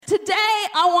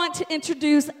I want to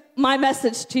introduce my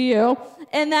message to you,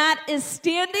 and that is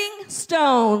Standing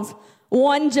Stones,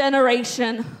 One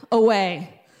Generation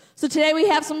Away. So today we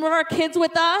have some of our kids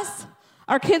with us.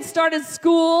 Our kids started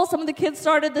school. Some of the kids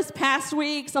started this past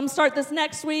week. Some start this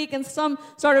next week, and some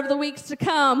start over the weeks to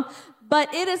come.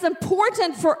 But it is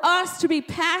important for us to be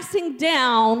passing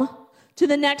down to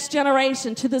the next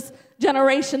generation, to this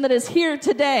generation that is here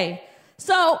today.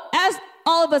 So as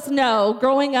all of us know,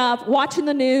 growing up, watching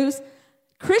the news,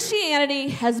 Christianity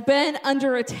has been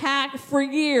under attack for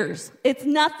years. It's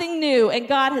nothing new, and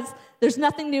there's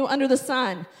nothing new under the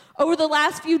sun. Over the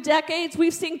last few decades,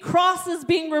 we've seen crosses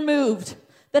being removed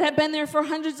that have been there for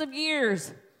hundreds of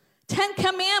years. 10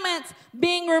 Commandments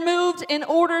being removed and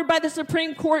ordered by the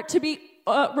Supreme Court to be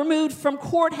removed from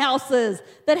courthouses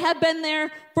that have been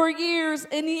there for years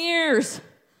and years.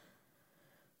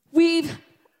 We've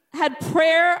had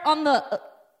prayer on the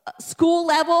school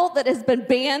level that has been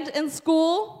banned in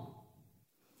school.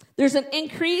 There's an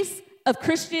increase of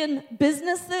Christian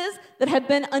businesses that have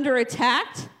been under attack.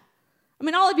 I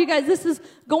mean, all of you guys, this is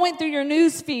going through your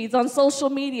news feeds on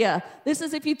social media. This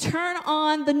is if you turn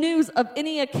on the news of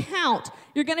any account,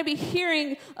 you're going to be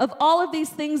hearing of all of these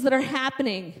things that are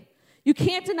happening. You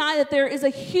can't deny that there is a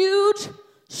huge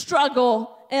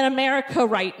struggle in America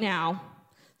right now.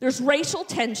 There's racial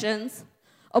tensions.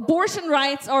 Abortion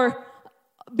rights are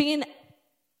being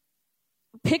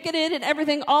picketed and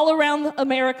everything all around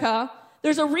America.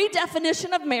 There's a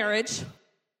redefinition of marriage.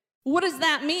 What does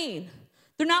that mean?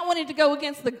 They're not wanting to go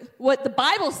against what the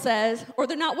Bible says, or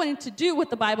they're not wanting to do what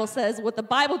the Bible says, what the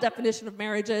Bible definition of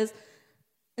marriage is.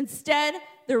 Instead,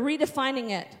 they're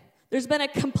redefining it. There's been a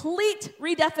complete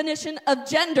redefinition of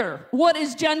gender. What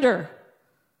is gender?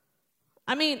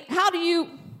 I mean, how do you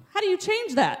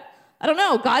change that? I don't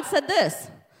know. God said this.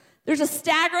 There's a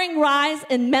staggering rise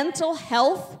in mental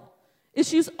health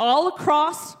issues all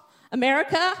across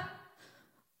America,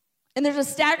 and there's a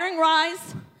staggering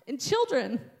rise in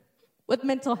children with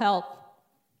mental health.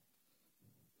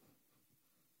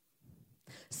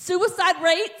 Suicide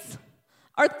rates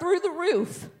are through the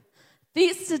roof.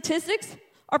 These statistics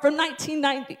are from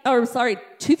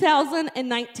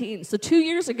 2019, so 2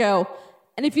 years ago.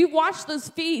 And if you watch those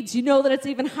feeds, you know that it's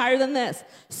even higher than this.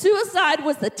 Suicide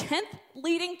was the 10th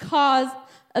leading cause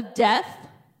of death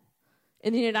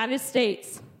in the United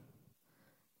States.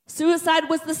 Suicide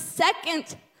was the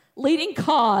second leading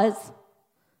cause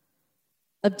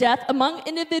of death among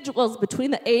individuals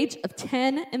between the age of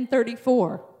 10 and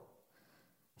 34.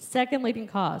 Second leading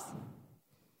cause.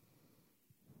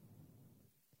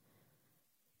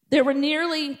 There were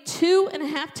nearly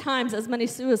 2.5 times as many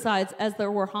suicides as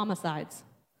there were homicides.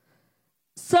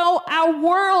 So our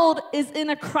world is in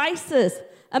a crisis.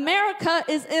 America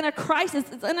is in a crisis.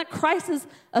 It's in a crisis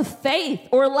of faith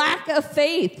or lack of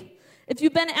faith. If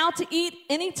you've been out to eat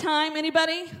anytime,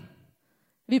 anybody? Have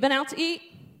you been out to eat?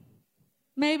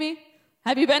 Maybe.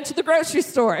 Have you been to the grocery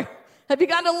store? Have you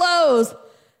gone to Lowe's?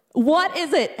 What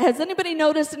is it? Has anybody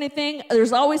noticed anything?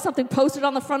 There's always something posted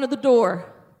on the front of the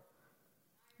door.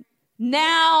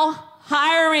 Now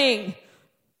hiring.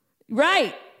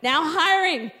 Right, now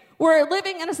hiring. We're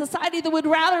living in a society that would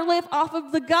rather live off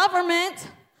of the government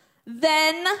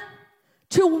than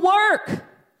to work.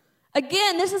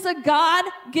 Again, this is a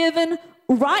God-given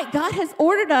right. God has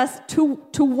ordered us to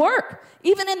work.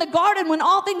 Even in the garden, when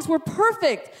all things were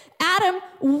perfect, Adam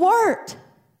worked.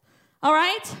 All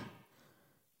right?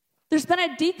 There's been a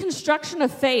deconstruction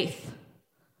of faith.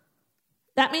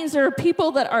 That means there are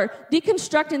people that are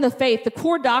deconstructing the faith, the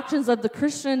core doctrines of the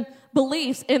Christian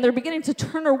beliefs, and they're beginning to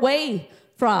turn away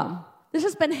from. This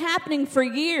has been happening for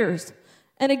years.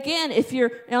 And again, if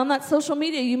you're on that social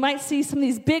media, you might see some of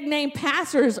these big-name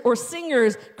pastors or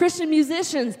singers, Christian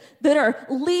musicians that are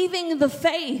leaving the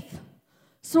faith.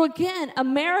 So again,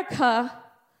 America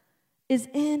is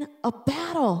in a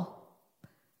battle.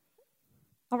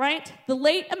 All right? The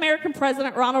late American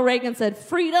president, Ronald Reagan, said,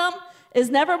 freedom is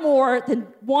never more than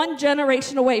one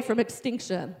generation away from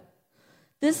extinction.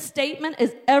 This statement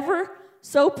is ever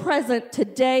so present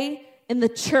today in the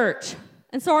church.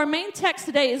 And so our main text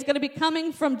today is going to be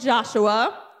coming from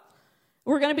Joshua.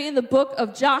 We're going to be in the book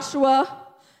of Joshua,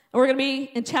 and we're going to be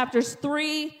in chapters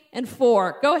 3 and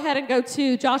 4. Go ahead and go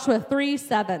to Joshua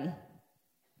 3:7.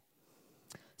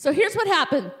 So here's what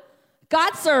happened.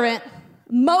 God's servant,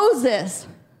 Moses,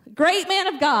 great man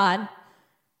of God,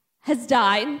 has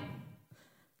died.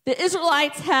 The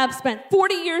Israelites have spent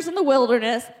 40 years in the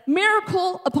wilderness,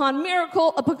 miracle upon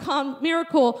miracle upon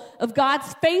miracle of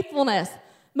God's faithfulness.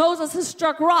 Moses has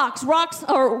struck rocks,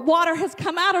 or water has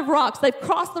come out of rocks. They've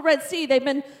crossed the Red Sea. They've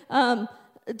been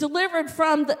delivered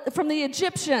from the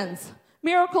Egyptians.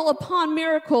 miracle upon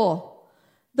miracle.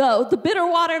 The bitter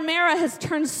water in Marah has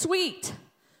turned sweet.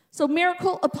 So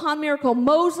miracle upon miracle.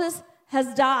 Moses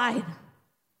has died.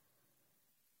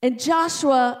 And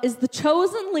Joshua is the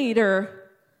chosen leader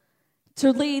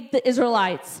to lead the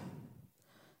Israelites.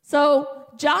 So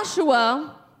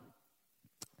Joshua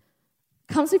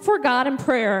comes before God in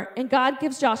prayer, and God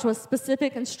gives Joshua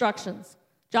specific instructions.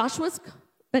 Joshua's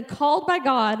been called by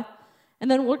God,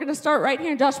 and then we're going to start right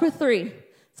here in Joshua 3.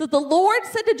 So the Lord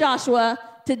said to Joshua,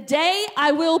 "Today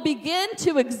I will begin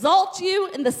to exalt you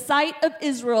in the sight of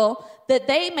Israel, that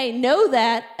they may know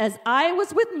that as I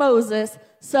was with Moses,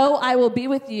 so I will be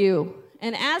with you.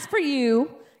 And as for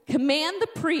you, command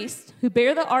the priests who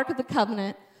bear the ark of the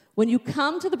covenant, when you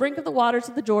come to the brink of the waters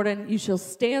of the Jordan, you shall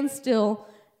stand still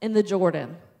in the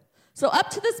Jordan." So up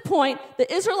to this point,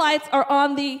 the Israelites are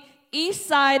on the east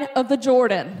side of the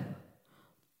Jordan.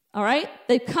 All right?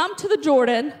 They've come to the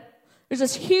Jordan. There's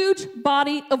this huge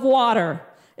body of water.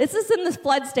 This is in the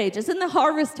flood stage. It's in the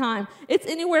harvest time. It's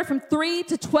anywhere from 3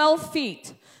 to 12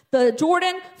 feet. The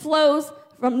Jordan flows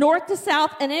from north to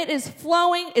south, and it is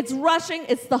flowing. It's rushing.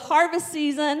 It's the harvest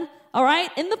season. All right?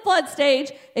 In the flood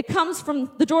stage, it comes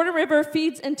from the Jordan River,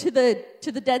 feeds into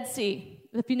the Dead Sea,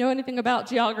 if you know anything about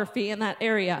geography in that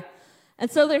area. And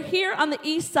so they're here on the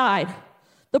east side.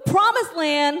 The promised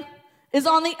land is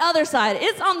on the other side.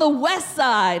 It's on the west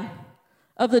side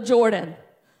of the Jordan.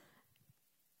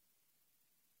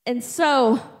 And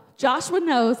so Joshua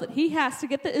knows that he has to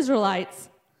get the Israelites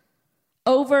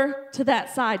over to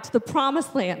that side, to the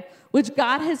promised land, which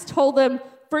God has told them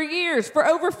for years, for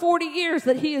over 40 years,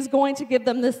 that he is going to give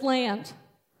them this land.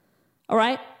 All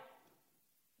right?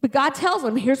 But God tells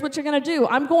them, here's what you're going to do.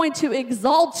 I'm going to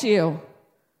exalt you.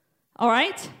 All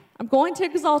right? I'm going to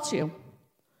exalt you.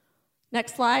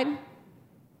 Next slide.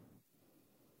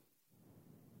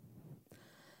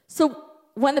 So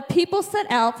when the people set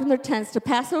out from their tents to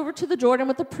pass over to the Jordan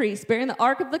with the priests, bearing the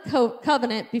ark of the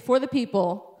covenant before the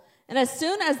people, and as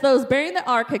soon as those bearing the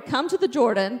ark had come to the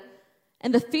Jordan,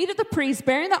 and the feet of the priests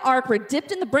bearing the ark were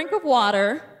dipped in the brink of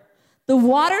water, the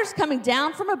waters coming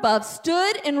down from above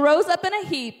stood and rose up in a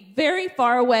heap very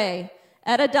far away.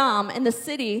 At Adam, in the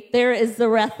city, there is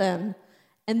Zarethan.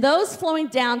 And those flowing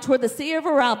down toward the sea of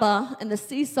Arabah and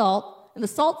the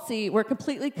salt sea were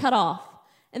completely cut off.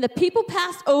 And the people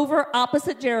passed over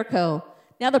opposite Jericho.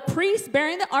 Now the priests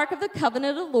bearing the ark of the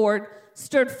covenant of the Lord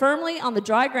stood firmly on the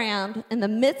dry ground in the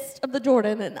midst of the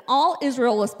Jordan, and all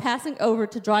Israel was passing over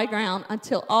to dry ground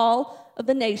until all of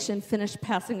the nation finished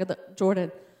passing the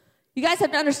Jordan. You guys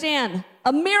have to understand,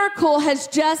 a miracle has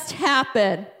just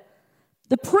happened.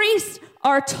 The priests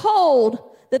are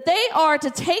told that they are to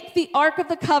take the Ark of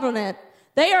the Covenant.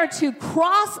 They are to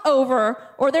cross over,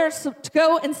 or they're to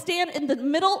go and stand in the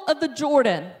middle of the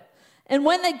Jordan. And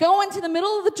when they go into the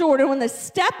middle of the Jordan, when they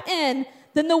step in,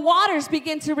 then the waters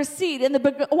begin to recede, and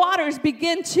the waters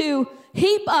begin to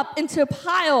heap up into a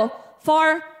pile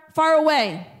far, far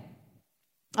away.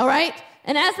 All right?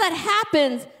 And as that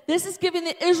happens, this is giving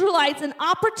the Israelites an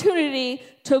opportunity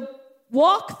to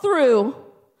walk through,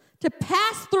 to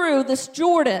pass through this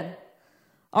Jordan.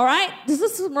 All right? Does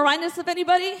this remind us of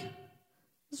anybody? Does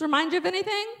this remind you of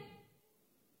anything?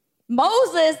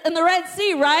 Moses and the Red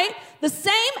Sea, right? The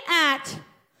same act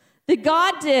that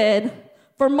God did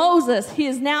for Moses, he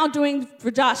is now doing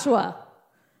for Joshua.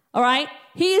 All right?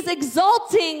 He is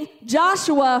exalting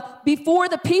Joshua before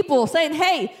the people, saying,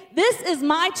 hey, this is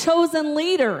my chosen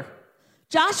leader.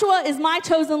 Joshua is my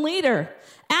chosen leader.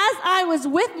 As I was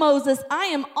with Moses, I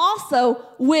am also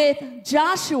with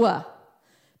Joshua.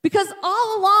 Because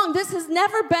all along, this has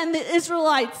never been the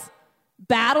Israelites'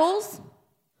 battles.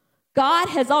 God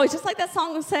has always, just like that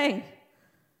song was saying,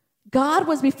 God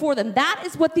was before them. That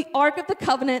is what the Ark of the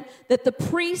Covenant that the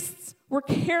priests were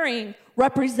carrying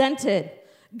represented.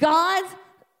 God's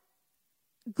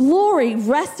glory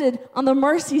rested on the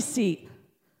mercy seat.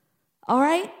 All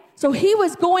right? So he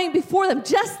was going before them,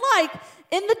 just like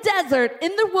in the desert,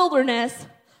 in the wilderness,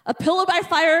 a pillar by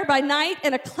fire by night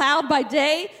and a cloud by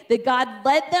day, that God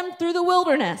led them through the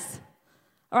wilderness.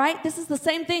 All right? This is the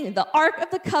same thing. The Ark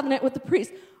of the Covenant with the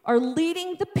priests are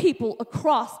leading the people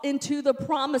across into the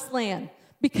promised land,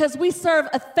 because we serve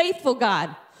a faithful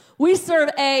God. We serve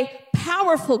a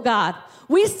powerful God.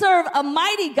 We serve a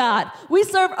mighty God. We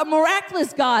serve a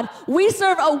miraculous God. We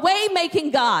serve a way-making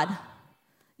God.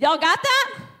 Y'all got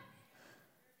that?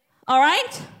 All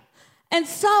right? And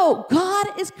so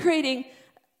God is creating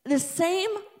the same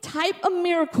type of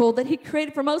miracle that he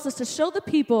created for Moses to show the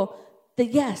people that,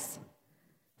 yes,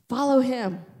 follow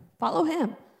him. Follow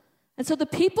him. And so the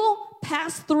people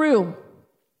pass through.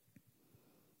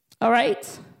 All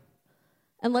right?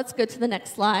 And let's go to the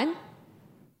next slide.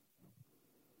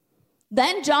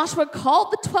 Then Joshua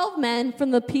called the 12 men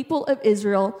from the people of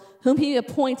Israel, whom he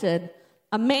appointed,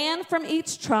 a man from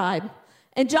each tribe.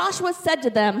 And Joshua said to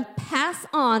them, pass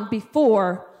on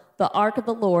before the ark of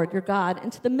the Lord your God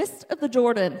into the midst of the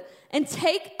Jordan, and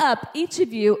take up each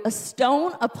of you a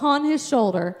stone upon his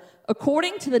shoulder,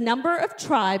 according to the number of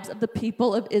tribes of the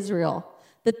people of Israel,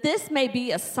 that this may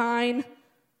be a sign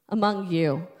among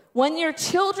you. When your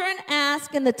children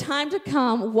ask in the time to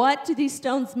come, what do these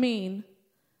stones mean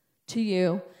to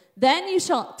you? Then you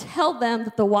shall tell them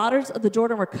that the waters of the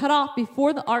Jordan were cut off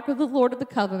before the ark of the Lord of the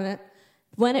covenant.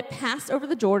 When it passed over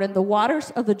the Jordan, the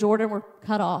waters of the Jordan were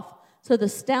cut off. So the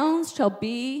stones shall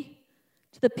be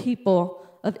to the people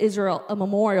of Israel a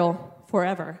memorial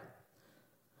forever.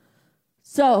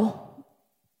 So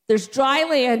there's dry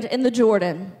land in the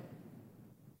Jordan.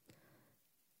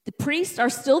 The priests are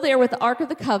still there with the Ark of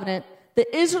the Covenant.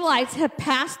 The Israelites have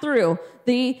passed through.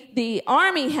 The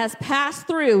army has passed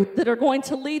through that are going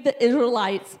to lead the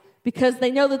Israelites because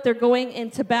they know that they're going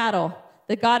into battle,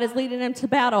 that God is leading them to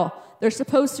battle. They're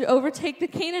supposed to overtake the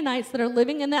Canaanites that are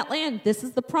living in that land. This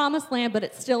is the promised land, but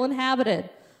it's still inhabited.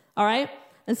 All right?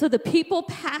 And so the people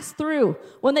pass through.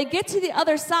 When they get to the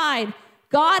other side,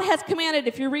 God has commanded,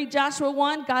 if you read Joshua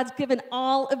 1, God's given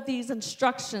all of these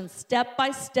instructions step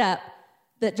by step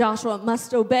that Joshua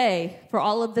must obey for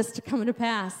all of this to come to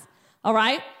pass. All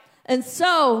right? And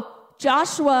so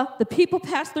Joshua, the people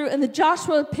pass through, and then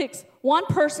Joshua picks one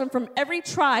person from every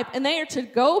tribe, and they are to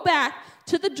go back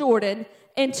to the Jordan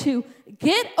and to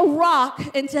get a rock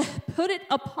and to put it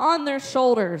upon their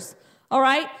shoulders. All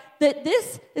right? That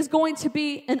this is going to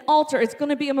be an altar. It's going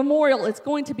to be a memorial. It's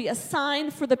going to be a sign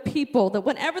for the people that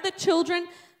whenever the children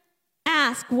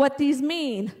ask what these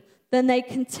mean, then they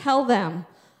can tell them.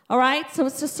 All right? So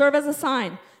it's to serve as a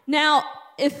sign. Now,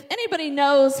 if anybody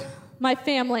knows my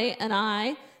family and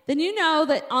I, then you know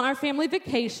that on our family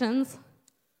vacations,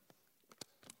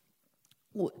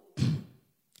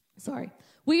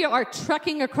 we are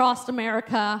trekking across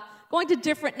America, going to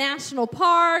different national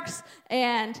parks,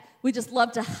 and we just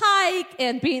love to hike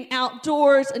and being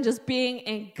outdoors and just being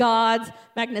in God's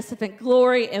magnificent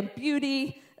glory and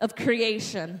beauty of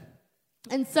creation.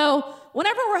 And so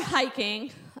whenever we're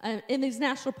hiking, in these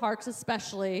national parks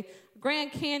especially,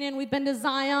 Grand Canyon, we've been to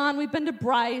Zion, we've been to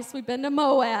Bryce, we've been to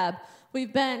Moab,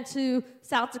 we've been to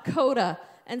South Dakota.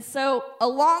 And so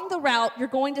along the route, you're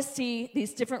going to see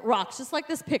these different rocks, just like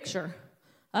this picture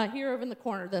here over in the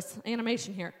corner, this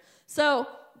animation here. So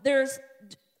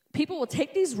people will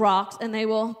take these rocks and they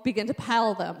will begin to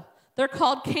pile them. They're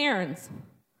called cairns,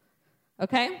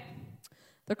 okay?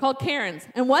 They're called cairns.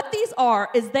 And what these are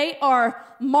is they are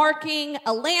marking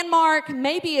a landmark.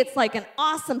 Maybe it's like an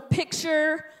awesome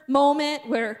picture moment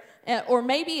where, or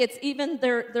maybe it's even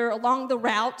they're along the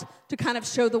route to kind of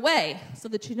show the way so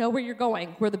that you know where you're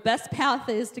going, where the best path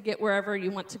is to get wherever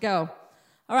you want to go.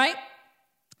 All right?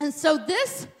 And so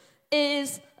this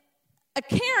is a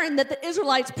cairn that the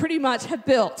Israelites pretty much have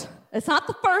built. It's not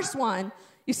the first one.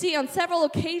 You see, on several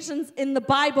occasions in the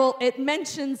Bible, it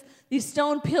mentions these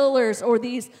stone pillars or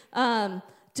these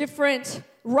different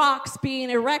rocks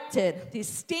being erected, these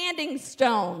standing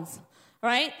stones,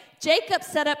 right? Jacob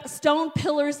set up stone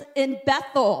pillars in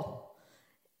Bethel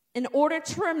in order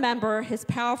to remember his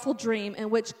powerful dream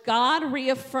in which God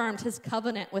reaffirmed his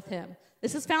covenant with him.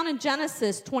 This is found in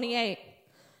Genesis 28.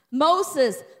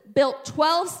 Moses built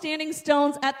 12 standing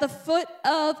stones at the foot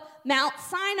of Mount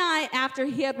Sinai after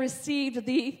he had received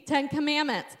the 10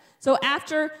 Commandments. So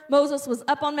after Moses was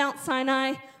up on Mount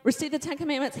Sinai, received the 10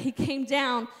 Commandments, he came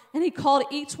down and he called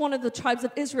each one of the tribes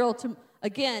of Israel to,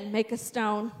 again, make a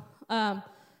stone, a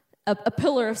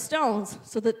pillar of stones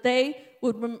so that they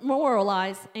would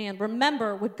memorialize and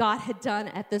remember what God had done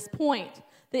at this point.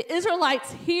 The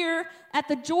Israelites here at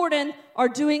the Jordan are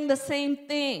doing the same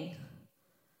thing.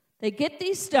 They get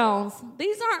these stones.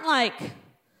 These aren't like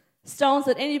stones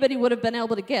that anybody would have been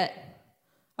able to get.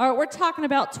 All right, we're talking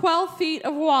about 12 feet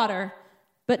of water.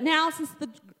 But now, since the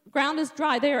ground is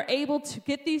dry, they are able to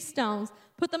get these stones,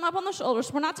 put them up on the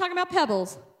shoulders. We're not talking about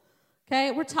pebbles.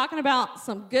 Okay, we're talking about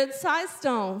some good-sized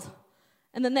stones.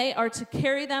 And then they are to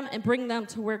carry them and bring them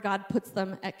to where God puts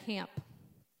them at camp.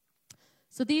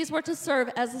 So these were to serve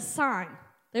as a sign.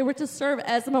 They were to serve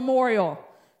as a memorial,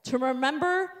 to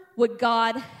remember what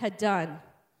God had done.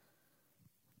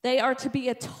 They are to be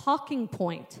a talking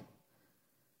point.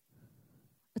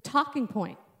 A talking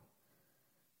point.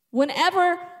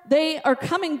 Whenever they are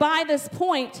coming by this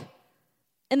point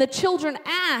and the children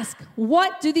ask,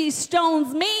 what do these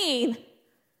stones mean?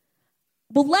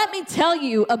 Well, let me tell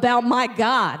you about my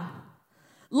God.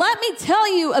 Let me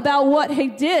tell you about what he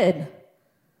did.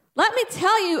 Let me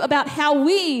tell you about how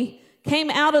we came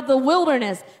out of the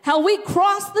wilderness, how we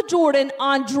crossed the Jordan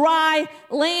on dry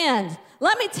land.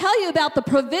 Let me tell you about the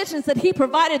provisions that he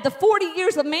provided, the 40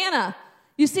 years of manna.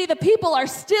 You see, the people are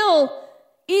still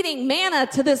eating manna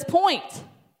to this point.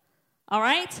 All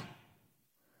right?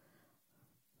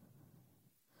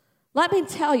 Let me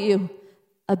tell you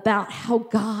about how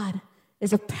God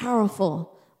is a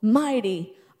powerful,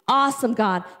 mighty, awesome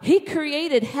God. He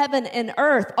created heaven and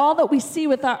earth. All that we see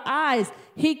with our eyes,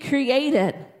 he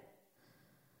created.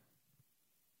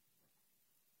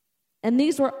 And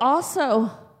these were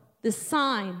also the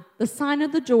sign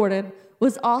of the Jordan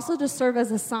was also to serve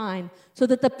as a sign so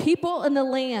that the people in the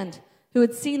land who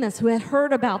had seen this, who had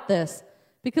heard about this,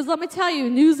 because let me tell you,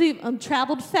 news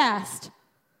traveled fast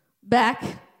back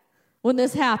when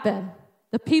this happened.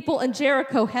 The people in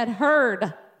Jericho had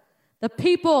heard.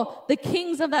 The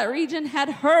kings of that region had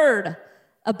heard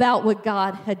about what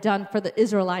God had done for the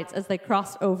Israelites as they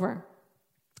crossed over.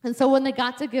 And so when they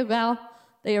got to Gilgal,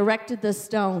 they erected the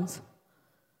stones.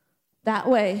 That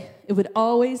way, it would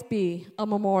always be a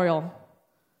memorial.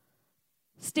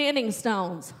 Standing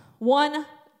stones, one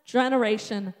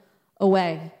generation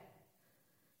away.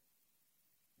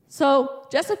 So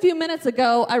just a few minutes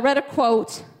ago, I read a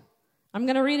quote. I'm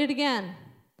going to read it again.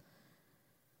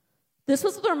 This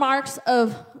was the remarks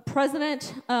of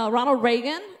President Ronald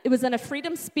Reagan. It was in a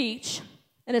freedom speech,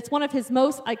 and it's one of his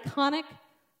most iconic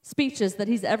speeches that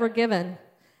he's ever given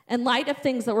in light of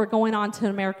things that were going on to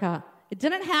America. It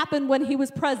didn't happen when he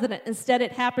was president. Instead,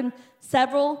 it happened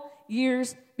several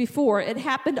years before. It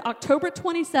happened October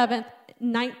 27th,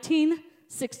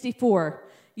 1964.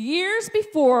 Years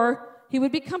before he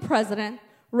would become president,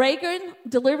 Reagan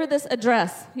delivered this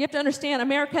address. You have to understand,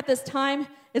 America at this time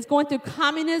is going through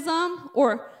communism,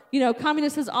 or,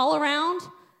 communists is all around,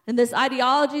 and this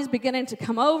ideology is beginning to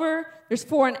come over. There's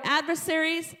foreign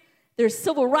adversaries. There's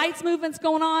civil rights movements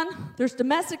going on. There's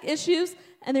domestic issues,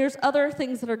 and there's other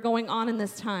things that are going on in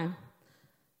this time.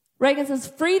 Reagan says,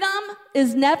 freedom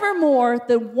is never more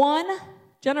than one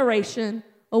generation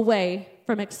away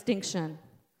from extinction.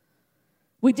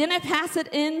 We didn't pass it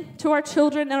in to our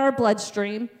children in our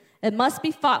bloodstream. It must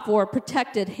be fought for,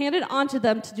 protected, handed on to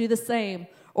them to do the same.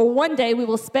 Or one day we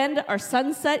will spend our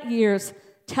sunset years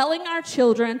telling our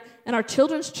children and our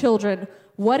children's children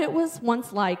what it was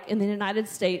once like in the United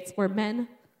States where men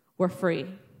were free.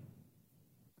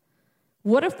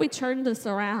 What if we turned this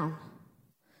around?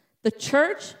 The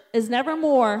church is never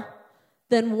more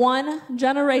than one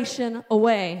generation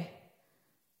away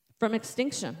from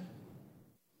extinction.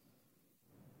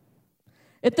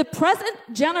 If the present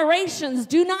generations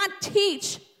do not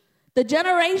teach the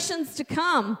generations to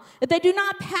come, if they do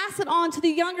not pass it on to the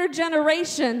younger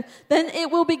generation, then it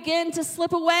will begin to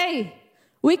slip away.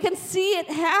 We can see it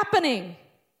happening.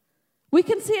 We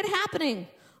can see it happening.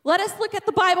 Let us look at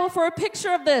the Bible for a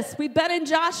picture of this. We've been in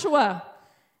Joshua.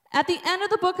 At the end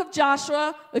of the book of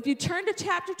Joshua, if you turn to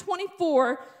chapter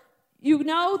 24, you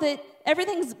know that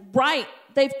everything's bright.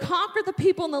 They've conquered the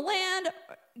people in the land.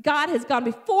 God has gone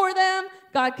before them.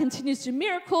 God continues to do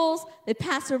miracles. They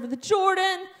pass over the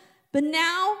Jordan. But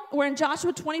now we're in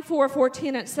Joshua 24:14,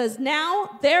 and it says,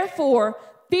 now, therefore,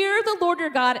 fear the Lord your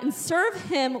God and serve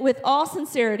him with all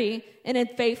sincerity and in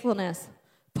faithfulness.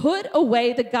 Put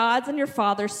away the gods and your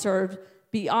fathers served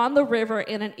beyond the river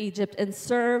and in Egypt, and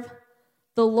serve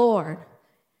the Lord.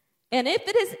 And if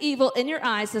it is evil in your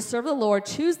eyes to serve the Lord,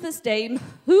 choose this day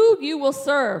who you will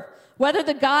serve, whether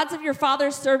the gods of your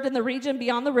fathers served in the region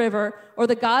beyond the river, or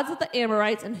the gods of the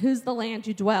Amorites in whose the land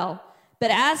you dwell.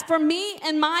 But as for me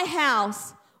and my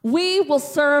house, we will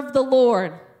serve the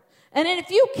Lord. And then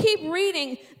if you keep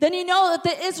reading, then you know that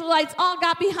the Israelites all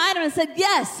got behind him and said,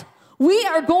 yes, we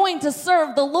are going to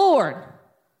serve the Lord.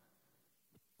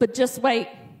 But just wait.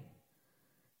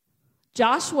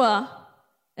 Joshua,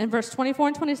 in verse 24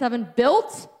 and 27,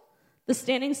 built the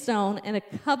standing stone, and a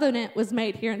covenant was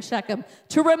made here in Shechem.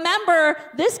 To remember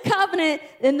this covenant,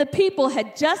 and the people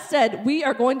had just said, we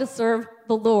are going to serve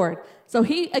the Lord. So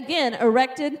he, again,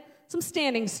 erected some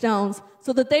standing stones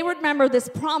so that they would remember this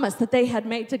promise that they had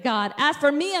made to God. As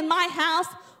for me and my house,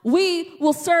 we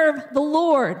will serve the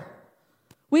Lord.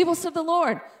 We will serve the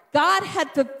Lord. God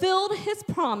had fulfilled his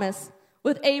promise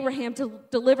with Abraham to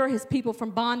deliver his people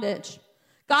from bondage.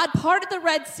 God parted the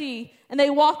Red Sea, and they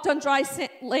walked on dry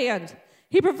land.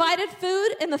 He provided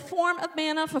food in the form of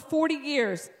manna for 40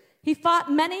 years. He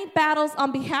fought many battles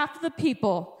on behalf of the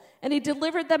people, and he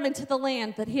delivered them into the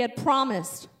land that he had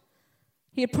promised.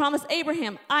 He had promised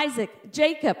Abraham, Isaac,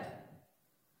 Jacob,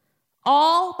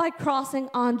 all by crossing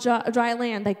on dry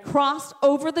land. They crossed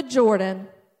over the Jordan,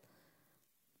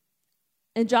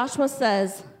 and Joshua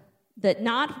says that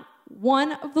not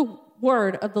one of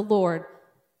word of the Lord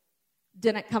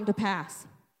didn't come to pass.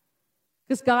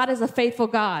 Because God is a faithful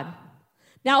God.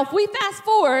 Now, if we fast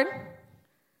forward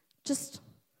just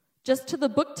to the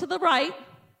book to the right,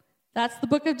 that's the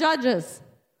book of Judges.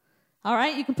 All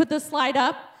right, you can put this slide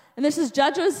up. And this is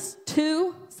Judges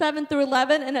 2, 7 through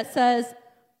 11, and it says,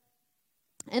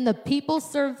 "And the people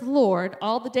served the Lord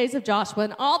all the days of Joshua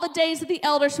and all the days of the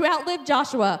elders who outlived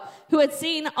Joshua, who had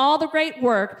seen all the great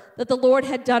work that the Lord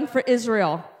had done for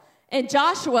Israel. And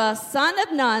Joshua, son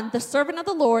of Nun, the servant of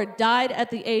the Lord, died at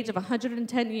the age of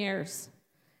 110 years.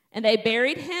 And they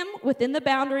buried him within the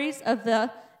boundaries of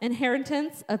the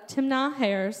inheritance of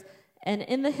Timnah-Heres and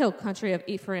in the hill country of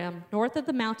Ephraim, north of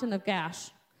the mountain of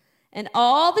Gash. And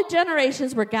all the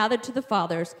generations were gathered to the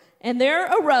fathers, and there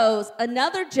arose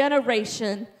another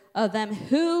generation of them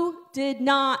who did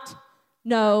not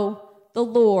know the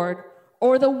Lord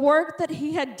or the work that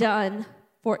he had done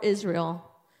for Israel.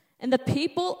 And the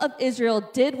people of Israel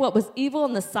did what was evil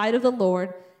in the sight of the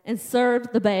Lord and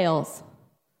served the Baals.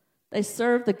 They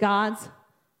served the gods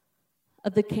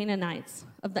of the Canaanites,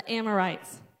 of the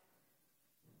Amorites.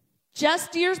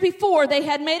 Just years before, they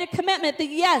had made a commitment that,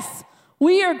 yes,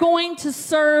 we are going to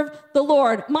serve the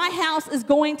Lord. My house is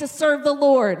going to serve the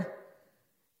Lord.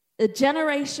 A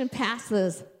generation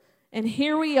passes, and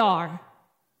here we are,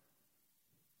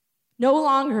 no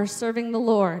longer serving the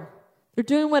Lord. They're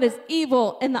doing what is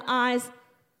evil in the eyes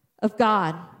of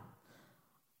God.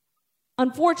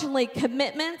 Unfortunately,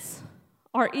 commitments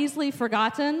are easily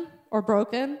forgotten or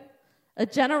broken. A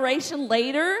generation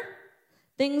later,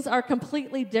 things are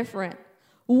completely different.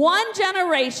 One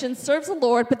generation serves the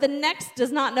Lord, but the next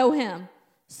does not know him.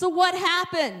 So what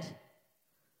happened?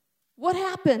 What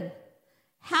happened?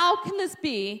 How can this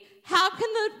be? How can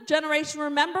the generation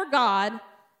remember God,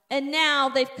 and now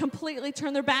they've completely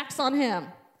turned their backs on him?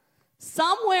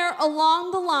 Somewhere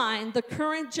along the line, the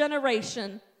current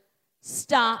generation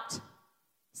stopped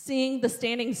seeing the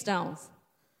standing stones.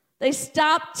 They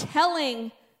stopped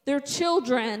telling their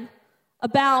children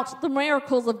about the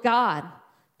miracles of God.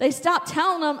 They stopped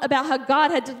telling them about how God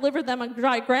had delivered them on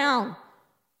dry ground.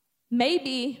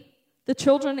 Maybe the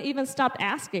children even stopped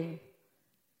asking.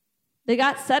 They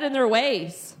got set in their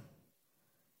ways.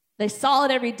 They saw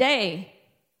it every day.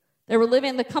 They were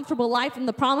living the comfortable life in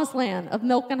the promised land of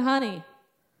milk and honey.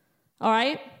 All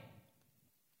right?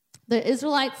 The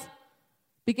Israelites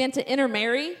began to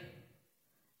intermarry,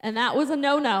 and that was a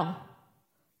no-no.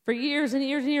 For years and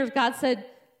years and years, God said,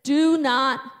 do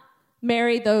not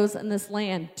marry those in this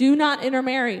land. Do not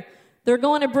intermarry. They're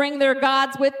going to bring their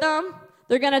gods with them.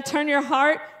 They're going to turn your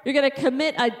heart. You're going to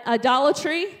commit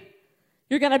idolatry.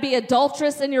 You're going to be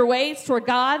adulterous in your ways toward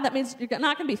God. That means you're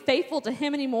not going to be faithful to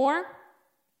him anymore.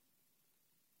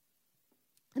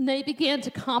 And they began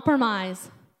to compromise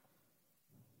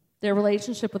their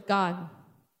relationship with God.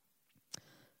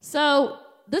 So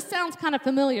this sounds kind of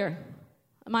familiar.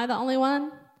 Am I the only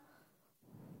one?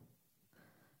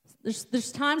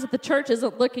 There's times that the church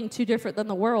isn't looking too different than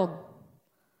the world.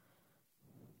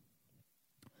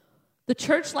 The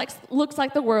church looks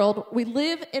like the world. We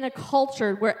live in a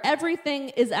culture where everything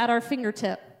is at our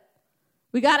fingertip.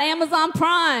 We got Amazon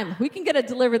Prime. We can get it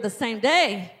delivered the same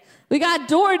day. We got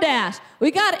DoorDash.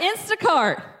 We got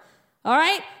Instacart. All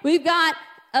right? We've got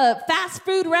a fast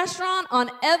food restaurant on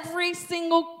every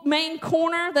single main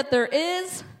corner that there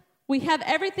is. We have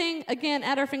everything, again,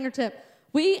 at our fingertip.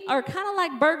 We are kind of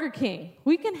like Burger King.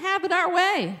 We can have it our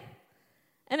way.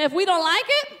 And if we don't like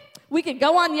it, we can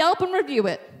go on Yelp and review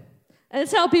it and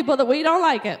tell people that we don't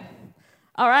like it.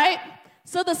 All right?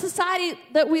 So the society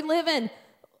that we live in,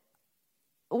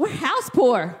 we're house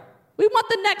poor. We want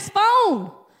the next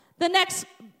phone, the next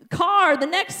car, the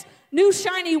next new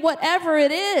shiny whatever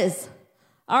it is.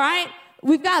 All right?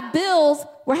 We've got bills.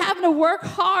 We're having to work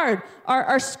hard.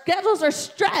 Our schedules are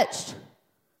stretched.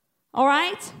 All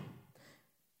right?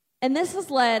 And this has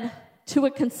led to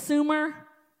a consumer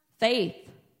faith.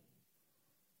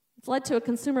 It's led to a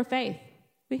consumer faith.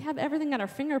 We have everything at our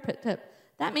fingertip.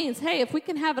 That means, hey, if we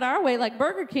can have it our way like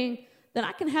Burger King, then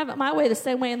I can have it my way the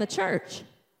same way in the church.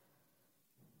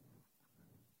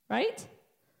 Right?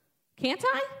 Can't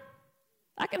I?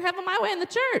 I can have it my way in the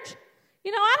church.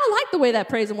 You know, I don't like the way that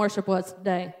praise and worship was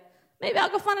today. Maybe I'll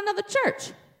go find another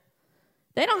church.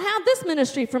 They don't have this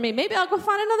ministry for me. Maybe I'll go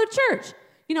find another church.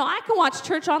 You know, I can watch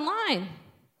church online.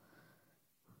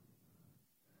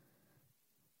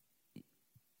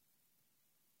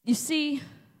 You see,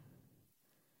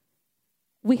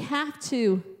 we have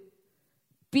to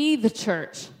be the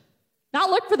church. Not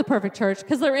look for the perfect church,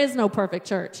 because there is no perfect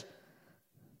church.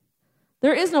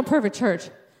 There is no perfect church.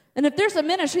 And if there's a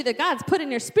ministry that God's put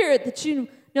in your spirit that you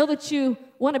know that you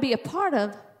want to be a part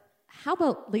of, how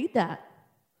about lead that?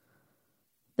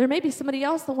 There may be somebody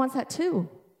else that wants that too.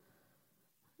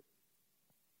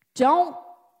 Don't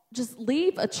just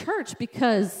leave a church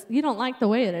because you don't like the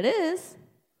way it is.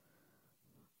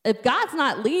 If God's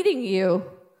not leading you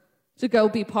to go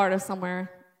be part of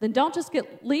somewhere, then don't just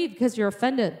leave because you're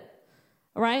offended.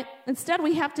 All right? Instead,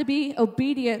 we have to be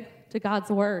obedient to God's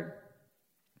word.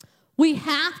 We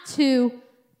have to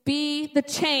be the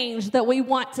change that we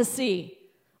want to see.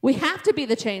 We have to be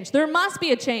the change. There must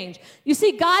be a change. You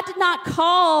see, God did not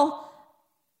call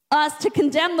us to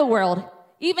condemn the world.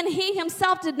 Even he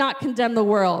himself did not condemn the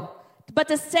world, but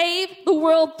to save the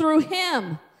world through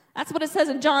him. That's what it says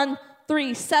in John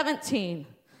 3:17.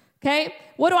 Okay?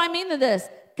 What do I mean to this?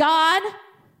 God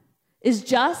is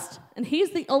just, and he's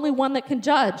the only one that can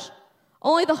judge.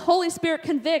 Only the Holy Spirit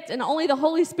convict, and only the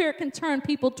Holy Spirit can turn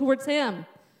people towards him.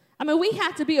 I mean, we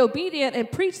have to be obedient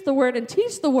and preach the word and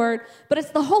teach the word, but it's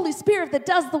the Holy Spirit that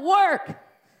does the work.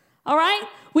 All right?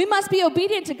 We must be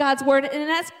obedient to God's word,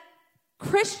 and as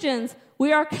Christians,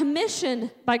 we are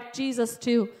commissioned by Jesus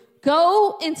to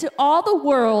go into all the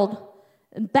world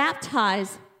and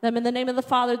baptize them in the name of the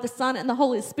Father, the Son, and the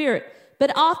Holy Spirit.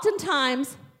 But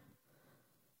oftentimes,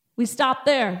 we stop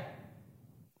there.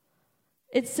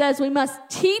 It says we must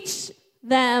teach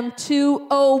them to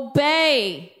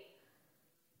obey.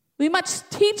 We must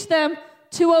teach them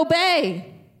to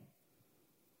obey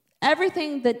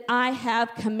everything that I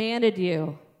have commanded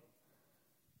you.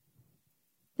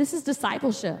 This is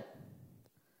discipleship.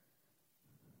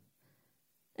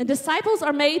 And disciples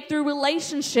are made through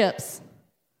relationships.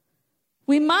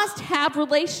 We must have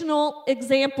relational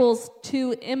examples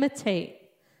to imitate.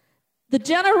 The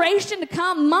generation to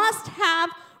come must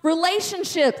have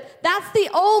relationships. That's the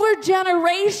older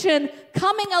generation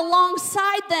coming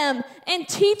alongside them and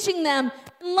teaching them,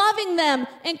 and loving them,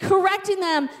 and correcting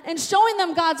them, and showing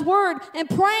them God's word, and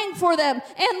praying for them,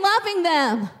 and loving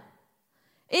them.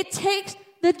 It takes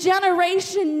the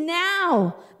generation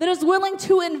now that is willing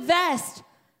to invest,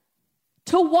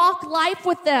 to walk life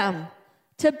with them,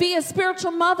 to be a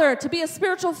spiritual mother, to be a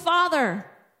spiritual father.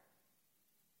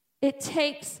 It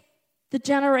takes the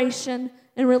generation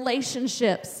and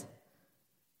relationships.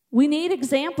 We need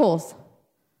examples.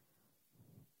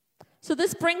 So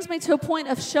this brings me to a point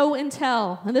of show and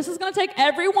tell. And this is going to take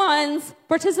everyone's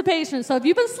participation. So if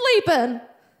you've been sleeping,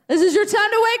 this is your time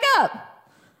to wake up.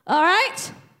 All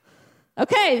right?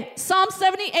 Okay, Psalm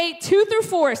 78,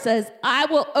 2-4 says, I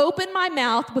will open my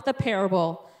mouth with a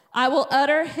parable. I will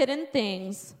utter hidden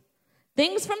things,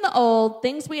 things from the old,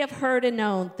 things we have heard and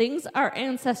known, things our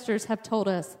ancestors have told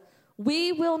us.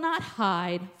 We will not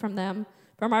hide from them,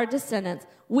 from our descendants.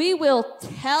 We will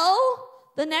tell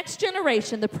the next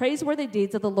generation the praiseworthy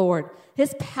deeds of the Lord,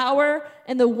 his power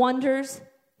and the wonders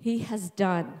he has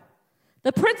done.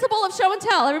 The principle of show and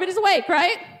tell. Everybody's awake,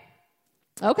 right?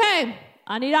 Okay.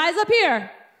 I need eyes up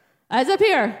here. Eyes up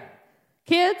here.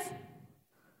 Kids?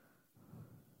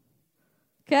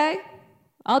 Okay.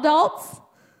 Adults?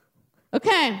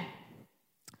 Okay.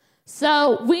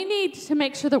 So we need to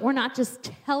make sure that we're not just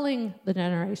telling the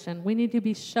generation. We need to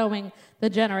be showing the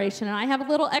generation. And I have a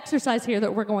little exercise here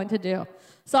that we're going to do.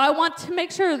 So I want to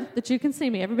make sure that you can see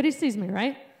me. Everybody sees me,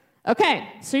 right? Okay.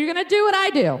 So you're going to do what I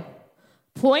do.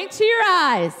 Point to your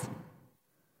eyes.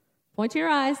 Point to your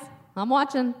eyes. I'm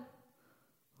watching.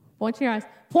 Point to your eyes.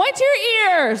 Point to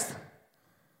your ears.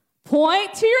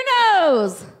 Point to your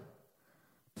nose.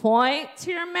 Point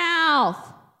to your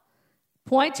mouth.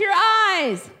 Point to your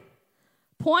eyes.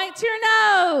 Point to your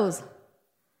nose.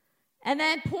 And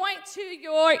then point to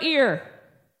your ear.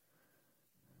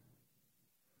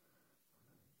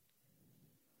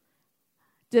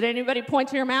 Did anybody point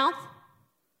to your mouth?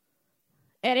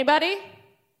 Anybody?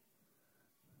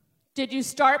 Did you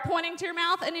start pointing to your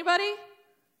mouth? Anybody?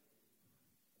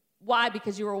 Why?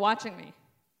 Because you were watching me.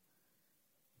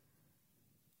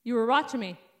 You were watching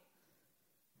me.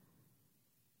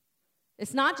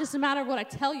 It's not just a matter of what I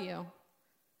tell you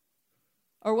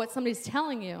or what somebody's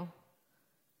telling you.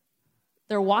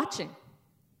 They're watching.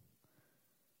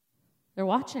 They're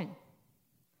watching.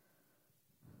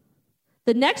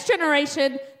 The next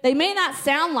generation, they may not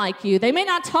sound like you. They may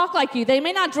not talk like you. They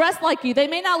may not dress like you. They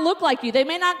may not look like you. They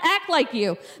may not act like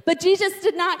you. But Jesus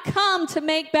did not come to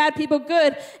make bad people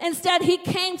good. Instead, he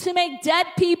came to make dead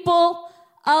people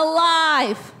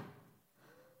alive.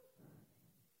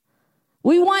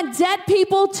 We want dead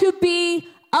people to be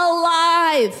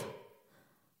alive.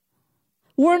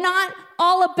 We're not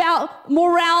all about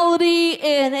morality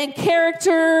and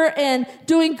character and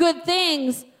doing good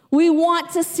things. We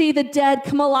want to see the dead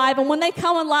come alive. And when they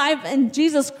come alive in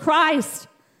Jesus Christ,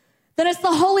 That it's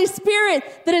the Holy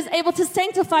Spirit that is able to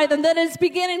sanctify them, that is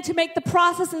beginning to make the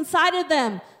process inside of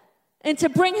them and to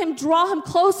draw him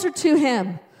closer to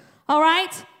him. All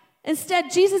right?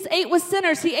 Instead, Jesus ate with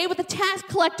sinners. He ate with the tax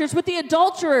collectors, with the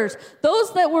adulterers.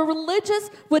 Those that were religious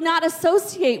would not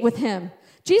associate with him.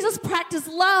 Jesus practiced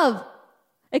love.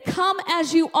 And come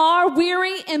as you are,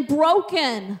 weary and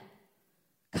broken.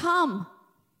 Come.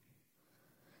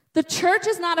 The church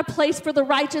is not a place for the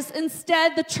righteous.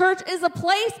 Instead, the church is a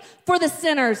place for the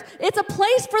sinners. It's a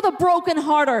place for the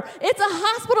brokenhearted. It's a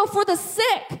hospital for the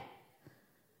sick.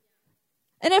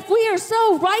 And if we are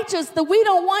so righteous that we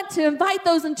don't want to invite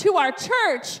those into our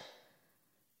church,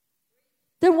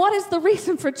 then what is the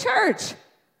reason for church?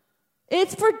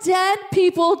 It's for dead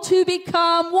people to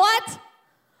become what?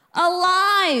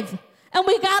 Alive. And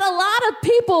we got a lot of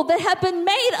people that have been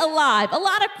made alive, a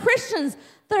lot of Christians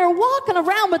that are walking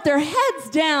around with their heads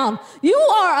down. You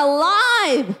are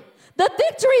alive. The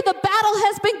victory, the battle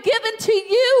has been given to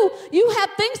you. You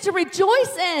have things to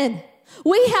rejoice in.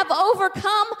 We have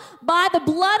overcome by the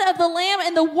blood of the Lamb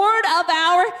and the word of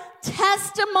our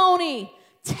testimony.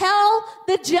 Tell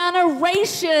the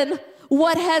generation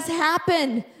what has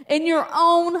happened in your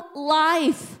own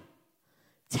life.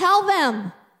 Tell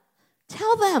them.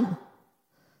 Tell them.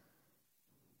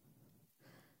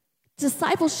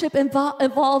 Discipleship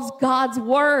involves God's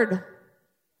word.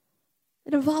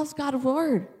 It involves God's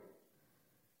word.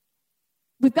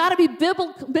 We've got to be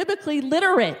biblically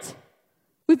literate.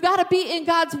 We've got to be in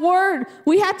God's word.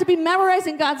 We have to be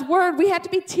memorizing God's word. We have to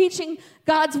be teaching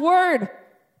God's word.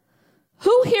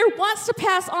 Who here wants to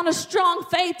pass on a strong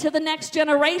faith to the next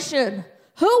generation?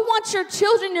 Who wants your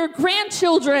children, your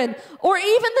grandchildren, or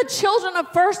even the children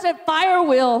of First at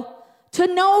Firewheel to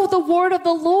know the word of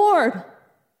the Lord?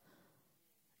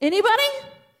 Anybody?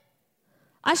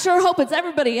 I sure hope it's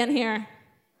everybody in here.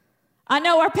 I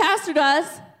know our pastor does.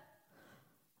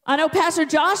 I know Pastor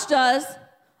Josh does.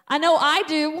 I know I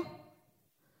do.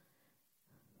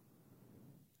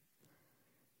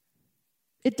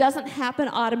 It doesn't happen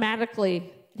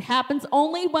automatically. It happens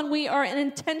only when we are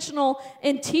intentional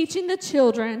in teaching the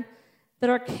children that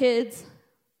our kids,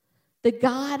 that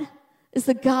God is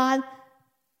the God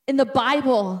in the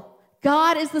Bible.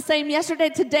 God is the same yesterday,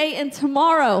 today, and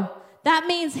tomorrow. That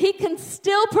means he can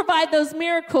still provide those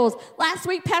miracles. Last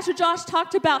week, Pastor Josh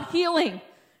talked about healing.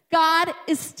 God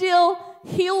is still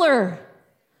healer.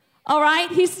 All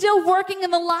right? He's still working in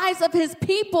the lives of his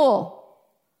people.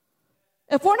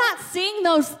 If we're not seeing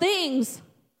those things,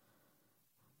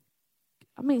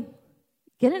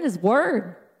 get in his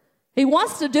word. He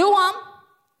wants to do them.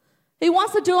 He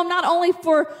wants to do them not only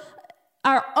for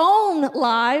our own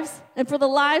lives and for the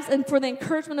lives and for the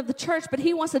encouragement of the church, but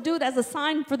he wants to do it as a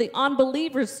sign for the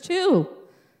unbelievers too.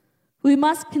 We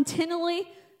must continually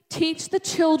teach the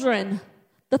children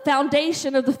the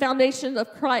foundation of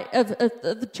Christ, of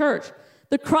the church.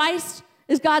 The Christ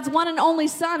is God's one and only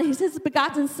Son. He's his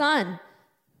begotten Son.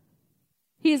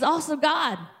 He is also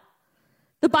God.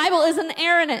 The Bible is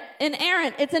inerrant.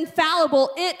 It's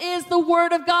infallible. It is the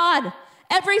Word of God.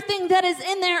 Everything that is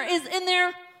in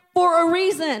there for a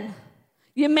reason.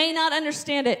 You may not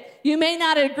understand it. You may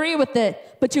not agree with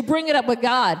it, but you bring it up with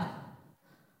God.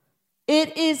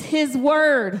 It is his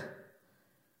word.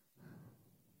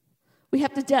 We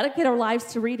have to dedicate our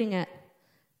lives to reading it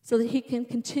so that he can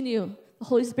continue. The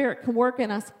Holy Spirit can work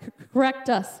in us, can correct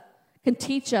us, can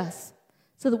teach us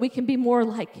so that we can be more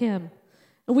like him.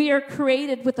 And we are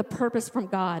created with a purpose from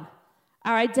God.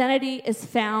 Our identity is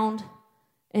found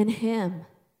in him.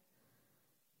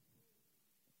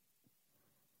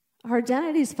 Our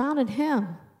identity is found in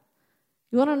him.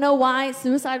 You want to know why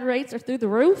suicide rates are through the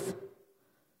roof?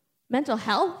 Mental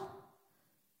health?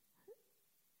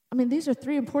 These are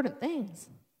three important things.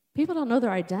 People don't know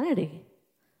their identity.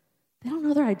 They don't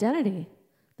know their identity.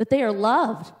 That they are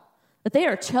loved. That they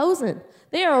are chosen.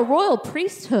 They are a royal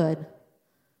priesthood.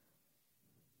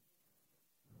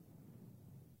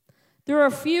 There are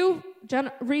a few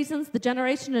reasons the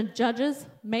generation of judges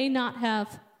may not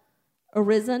have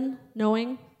arisen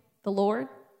knowing the Lord.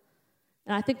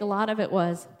 And I think a lot of it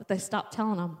was that they stopped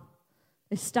telling them.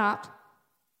 They stopped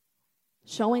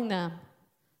showing them.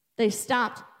 They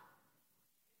stopped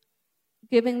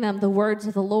giving them the words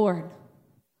of the Lord.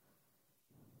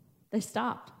 They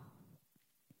stopped.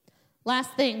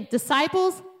 Last thing,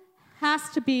 disciples has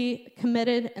to be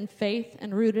committed in faith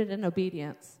and rooted in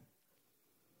obedience.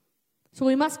 So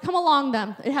we must come along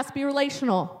them. It has to be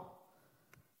relational.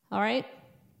 All right?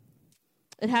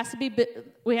 It has to be,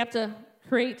 we have to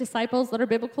create disciples that are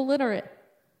biblical literate.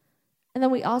 And then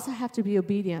we also have to be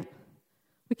obedient.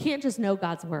 We can't just know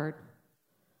God's word.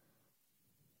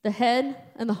 The head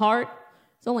and the heart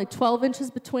It's only 12 inches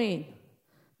between.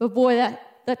 But boy,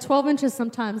 that 12 inches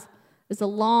sometimes is a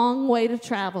long way to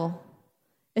travel.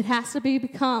 It has to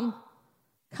become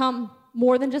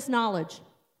more than just knowledge.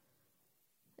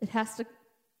 It has to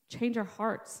change our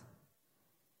hearts.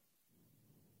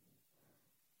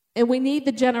 And we need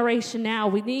the generation now.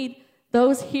 We need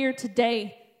those here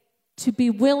today to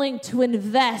be willing to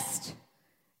invest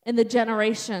in the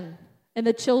generation and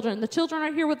the children. The children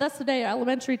are here with us today,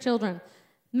 elementary children.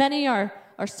 Many are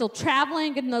still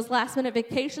traveling, getting those last-minute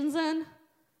vacations in.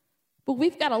 But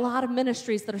we've got a lot of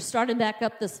ministries that are starting back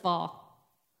up this fall.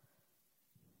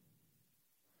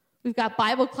 We've got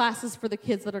Bible classes for the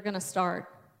kids that are going to start.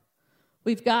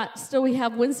 We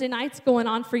have Wednesday nights going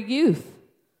on for youth.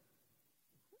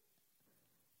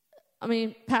 I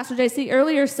mean, Pastor JC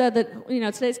earlier said that,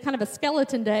 today's kind of a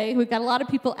skeleton day. We've got a lot of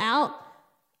people out.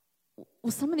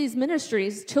 Well, some of these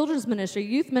ministries, children's ministry,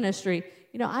 youth ministry,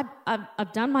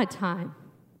 I've done my time.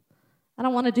 I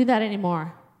don't want to do that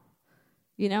anymore.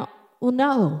 Well,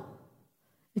 no.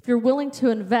 If you're willing to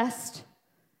invest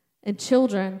in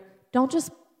children, don't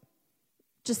just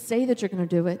say that you're going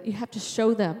to do it. You have to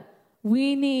show them.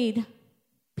 We need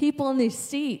people in these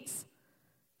seats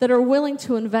that are willing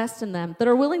to invest in them, that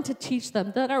are willing to teach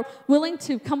them, that are willing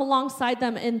to come alongside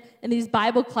them in these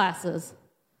Bible classes,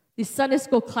 these Sunday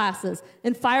school classes,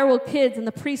 in Firewall Kids, and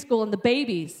the preschool, and the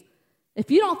babies. If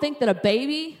you don't think that a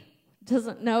baby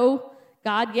doesn't know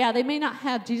God, yeah, they may not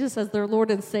have Jesus as their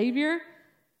Lord and Savior,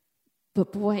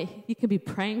 but boy, you can be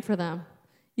praying for them.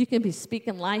 You can be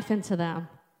speaking life into them.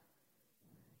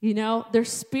 Their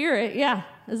spirit, yeah,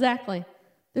 exactly.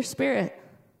 Their spirit.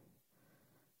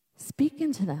 Speak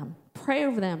into them. Pray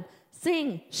over them.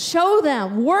 Sing. Show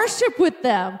them. Worship with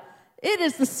them. It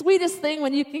is the sweetest thing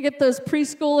when you can get those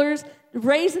preschoolers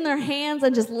raising their hands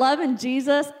and just loving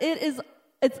Jesus.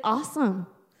 It's awesome.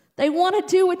 They want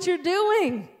to do what you're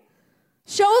doing.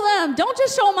 Show them. Don't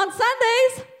just show them on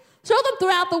Sundays. Show them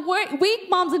throughout the week,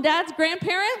 moms and dads,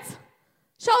 grandparents.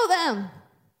 Show them.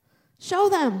 Show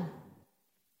them.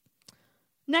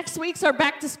 Next week's our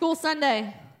back to school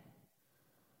Sunday.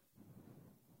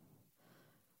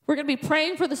 We're going to be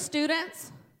praying for the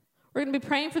students. We're going to be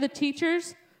praying for the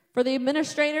teachers, for the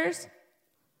administrators.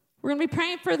 We're going to be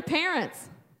praying for the parents.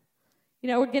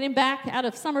 We're getting back out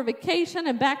of summer vacation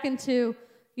and back into,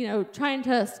 trying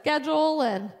to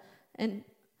schedule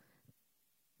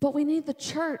but we need the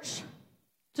church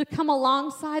to come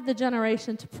alongside the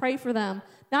generation to pray for them.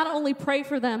 Not only pray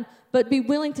for them, but be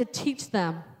willing to teach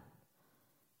them.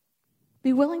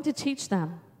 Be willing to teach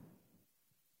them.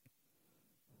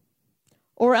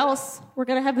 Or else we're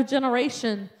going to have a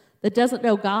generation that doesn't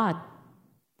know God.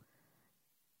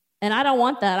 And I don't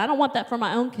want that. I don't want that for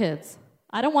my own kids.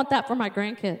 I don't want that for my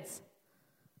grandkids.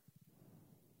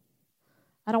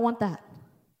 I don't want that.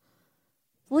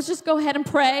 Let's just go ahead and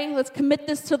pray. Let's commit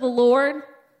this to the Lord.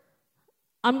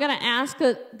 I'm going to ask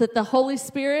that the Holy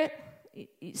Spirit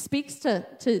speaks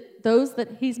to those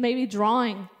that He's maybe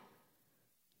drawing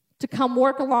to come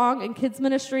work along in kids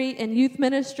ministry and youth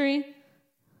ministry,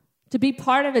 to be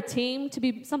part of a team, to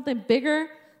be something bigger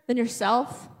than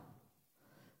yourself.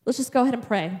 Let's just go ahead and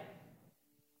pray.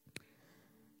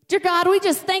 Dear God, we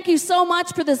just thank you so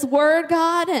much for this word,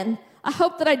 God, and I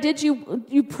hope that I did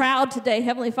you proud today,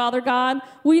 Heavenly Father God.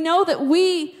 We know that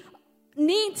we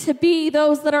need to be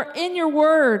those that are in your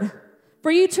word,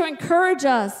 for you to encourage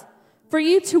us, for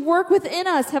you to work within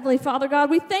us, Heavenly Father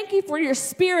God. We thank you for your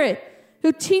Spirit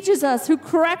who teaches us, who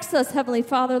corrects us, Heavenly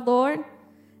Father, Lord.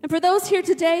 And for those here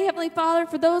today, Heavenly Father,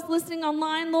 for those listening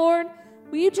online, Lord,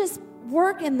 will you just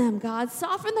work in them, God,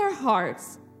 soften their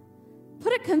hearts.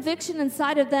 Put a conviction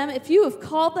inside of them. If you have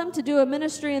called them to do a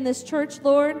ministry in this church,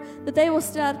 Lord, that they will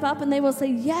step up and they will say,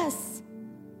 yes,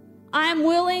 I am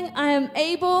willing, I am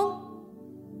able.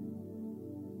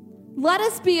 Let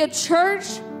us be a church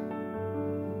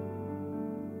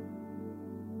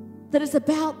that is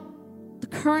about the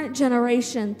current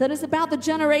generation, that is about the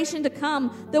generation to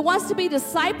come, that wants to be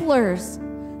disciplers,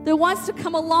 that wants to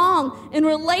come along in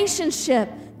relationship,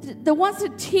 that wants to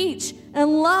teach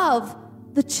and love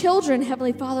the children,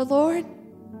 Heavenly Father, Lord.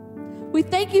 We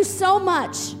thank you so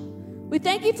much. We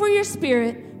thank you for your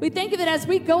Spirit. We thank you that as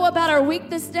we go about our week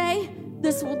this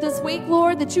week,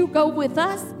 Lord, that you go with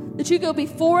us, that you go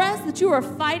before us, that you are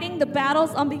fighting the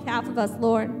battles on behalf of us,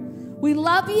 Lord. We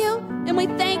love you and we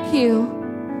thank you.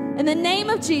 In the name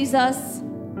of Jesus,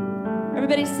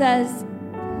 everybody says,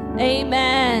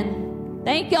 amen.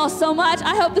 Thank y'all so much.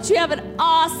 I hope that you have an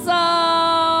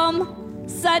awesome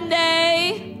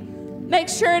Sunday. Make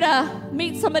sure to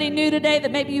meet somebody new today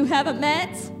that maybe you haven't met.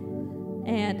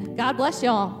 And God bless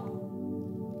y'all.